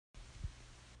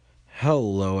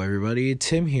Hello, everybody.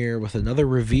 Tim here with another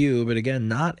review, but again,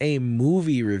 not a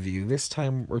movie review. This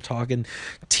time we're talking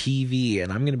TV,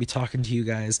 and I'm going to be talking to you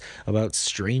guys about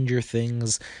Stranger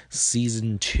Things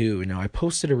Season 2. Now, I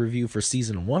posted a review for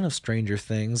Season 1 of Stranger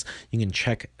Things. You can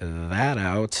check that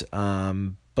out.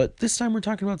 But this time we're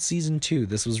talking about Season 2.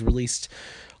 This was released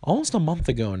almost a month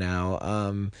ago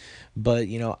now. But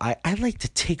I like to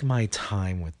take my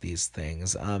time with these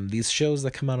things. These shows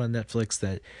that come out on Netflix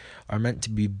that are meant to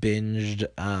be binged.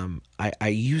 I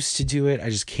used to do it. I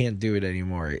just can't do it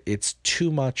anymore. It's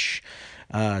too much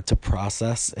to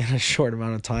process in a short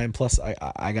amount of time. Plus,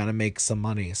 I gotta make some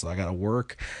money, so I gotta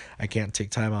work. I can't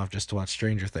take time off just to watch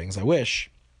Stranger Things. I wish,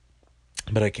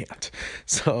 but I can't.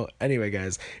 So anyway,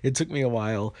 guys, it took me a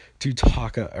while to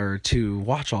talk or to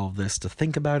watch all of this, to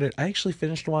think about it. I actually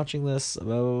finished watching this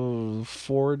about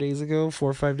 4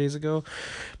 or 5 days ago,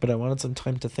 but I wanted some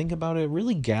time to think about it,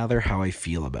 really gather how I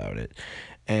feel about it.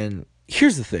 And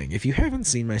here's the thing: if you haven't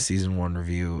seen my season 1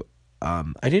 review,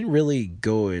 I didn't really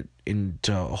go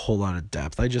into a whole lot of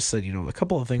depth. I just said, a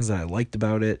couple of things that I liked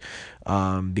about it,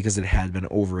 because it had been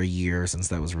over a year since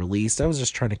that was released. I was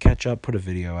just trying to catch up, put a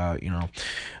video out.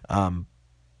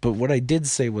 But what I did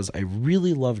say was I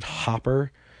really loved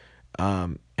Hopper,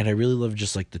 and I really loved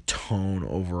just like the tone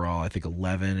overall. I think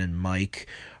Eleven and Mike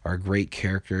are great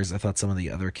characters. I thought some of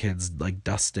the other kids, like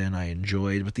Dustin, I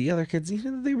enjoyed, but the other kids,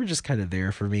 they were just kind of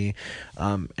there for me.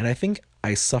 And I think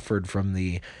I suffered from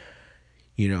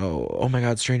oh my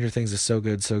God, Stranger Things is so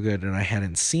good, and I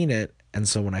hadn't seen it. And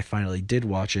so when I finally did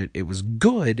watch it, it was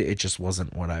good. It just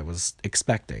wasn't what I was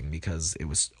expecting because it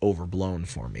was overblown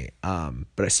for me.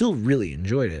 But I still really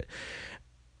enjoyed it.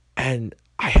 And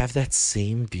I have that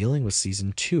same feeling with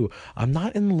season 2. I'm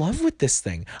not in love with this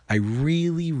thing. I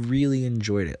really, really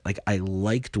enjoyed it. Like, I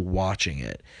liked watching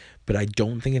it, but I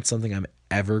don't think it's something I'm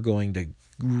ever going to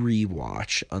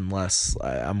rewatch unless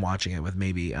I'm watching it with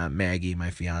maybe Maggie,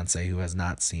 my fiance, who has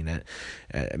not seen it.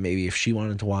 Maybe if she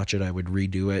wanted to watch it, I would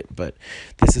redo it. But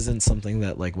this isn't something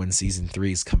that, like, when season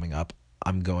 3 is coming up,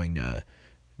 I'm going to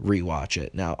rewatch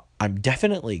it. Now, I'm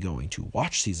definitely going to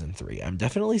watch season 3. I'm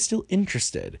definitely still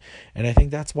interested. And I think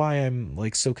that's why I'm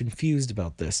like so confused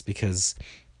about this, because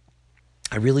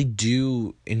I really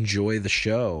do enjoy the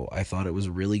show. I thought it was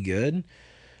really good.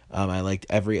 I liked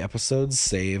every episode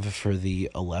save for the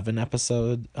 11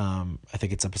 episode. I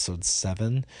think it's episode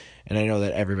 7. And I know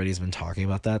that everybody's been talking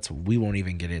about that, so we won't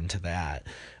even get into that.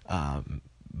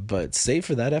 But save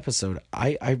for that episode,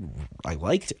 I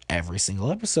liked every single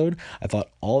episode. I thought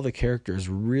all the characters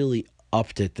really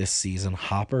upped it this season.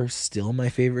 Hopper, still my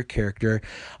favorite character.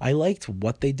 I liked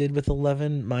what they did with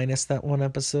 11 minus that one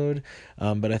episode,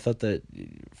 but I thought that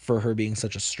for her being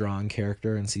such a strong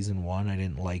character in season 1, I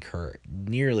didn't like her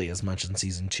nearly as much in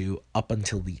season 2 up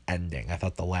until the ending. I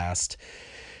thought the last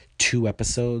 2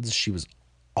 episodes, she was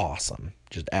awesome,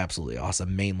 just absolutely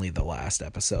awesome, mainly the last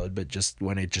episode, but just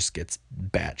when it just gets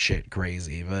batshit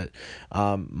crazy. But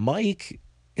Mike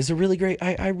is a really great,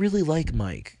 I really like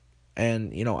Mike.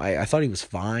 And I thought he was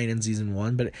fine in season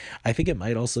 1, but I think it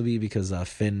might also be because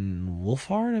Finn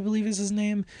Wolfhard, I believe is his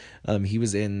name. He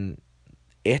was in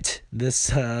It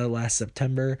this last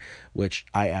September, which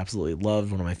I absolutely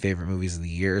loved, one of my favorite movies of the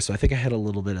year. So I think I had a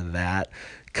little bit of that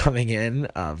coming in,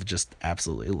 of just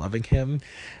absolutely loving him.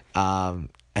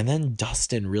 And then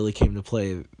Dustin really came to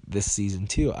play this season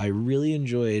too. I really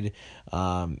enjoyed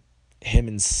him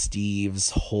and Steve's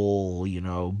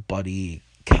whole, buddy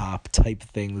cop type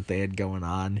thing that they had going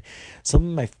on. Some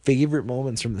of my favorite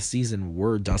moments from the season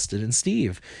were Dustin and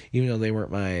Steve. Even though they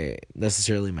weren't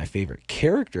necessarily my favorite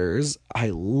characters,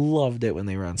 I loved it when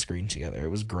they were on screen together.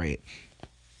 It was great.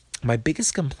 My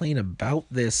biggest complaint about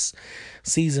this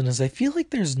season is I feel like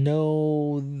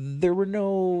there were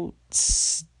no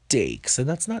stakes, and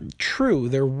that's not true.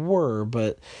 There were,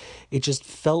 but it just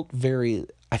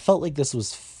I felt like this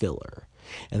was filler,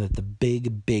 and that the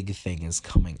big thing is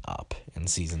coming up in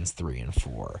seasons 3 and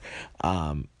 4.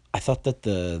 I thought that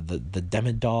the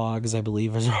Demodogs, I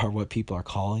believe, are what people are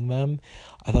calling them.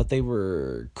 I thought they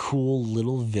were cool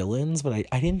little villains, but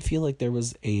I didn't feel like there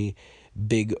was a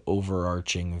big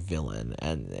overarching villain.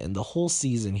 And the whole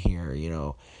season here,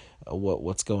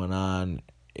 what's going on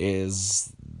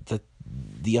is that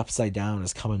the Upside Down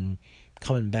is coming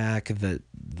back.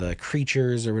 The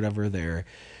creatures or whatever, they're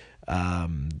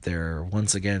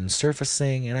once again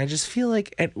surfacing, and I just feel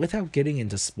like, without getting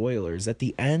into spoilers, at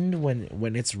the end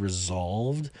when it's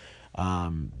resolved,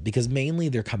 because mainly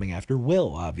they're coming after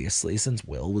Will, obviously, since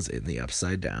Will was in the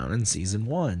Upside Down in season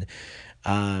 1,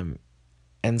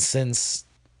 and since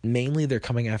mainly they're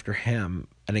coming after him,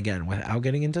 and again, without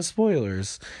getting into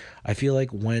spoilers, I feel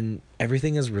like when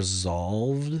everything is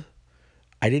resolved,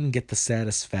 I didn't get the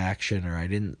satisfaction, or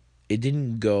it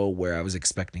didn't go where I was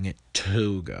expecting it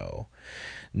to go.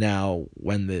 Now,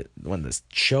 when the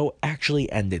show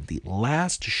actually ended, the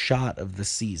last shot of the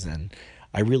season,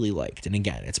 I really liked. And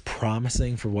again, it's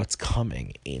promising for what's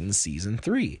coming in season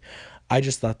 3. I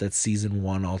just thought that season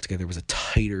 1 altogether was a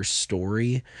tighter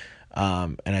story.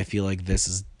 And I feel like this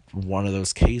is one of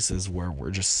those cases where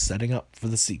we're just setting up for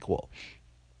the sequel,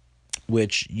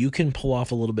 which you can pull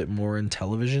off a little bit more in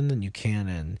television than you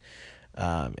can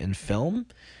in film.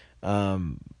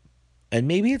 And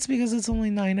maybe it's because it's only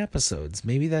 9 episodes.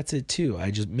 Maybe that's it too.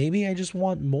 I just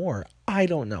want more. I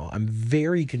don't know. I'm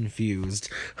very confused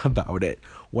about it.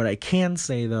 What I can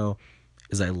say though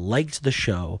is I liked the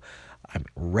show. I'm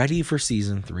ready for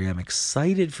season 3. I'm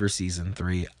excited for season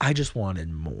 3. I just wanted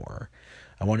more.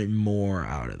 I wanted more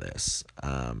out of this.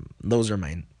 Those are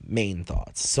my main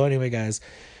thoughts. So anyway, guys,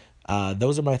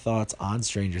 those are my thoughts on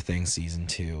Stranger Things season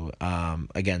 2.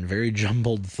 Again, very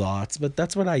jumbled thoughts, but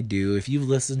that's what I do. If you've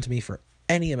listened to me for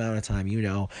any amount of time, you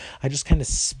know I just kind of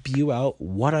spew out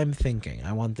what I'm thinking.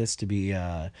 I want this to be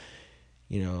a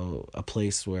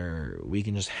place where we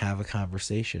can just have a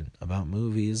conversation about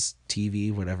movies,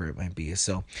 TV, whatever it might be.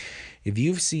 So if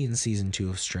you've seen season 2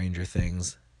 of Stranger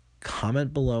Things,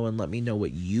 comment below and let me know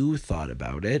what you thought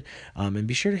about it. And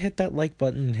be sure to hit that like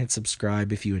button and hit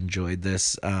subscribe if you enjoyed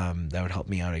this. That would help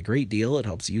me out a great deal. It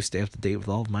helps you stay up to date with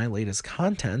all of my latest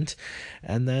content.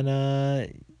 And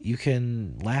then you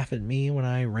can laugh at me when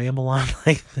I ramble on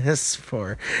like this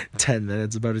for 10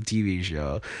 minutes about a TV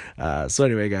show. So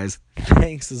anyway, guys,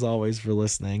 thanks as always for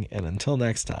listening. And until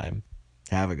next time,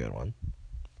 have a good one.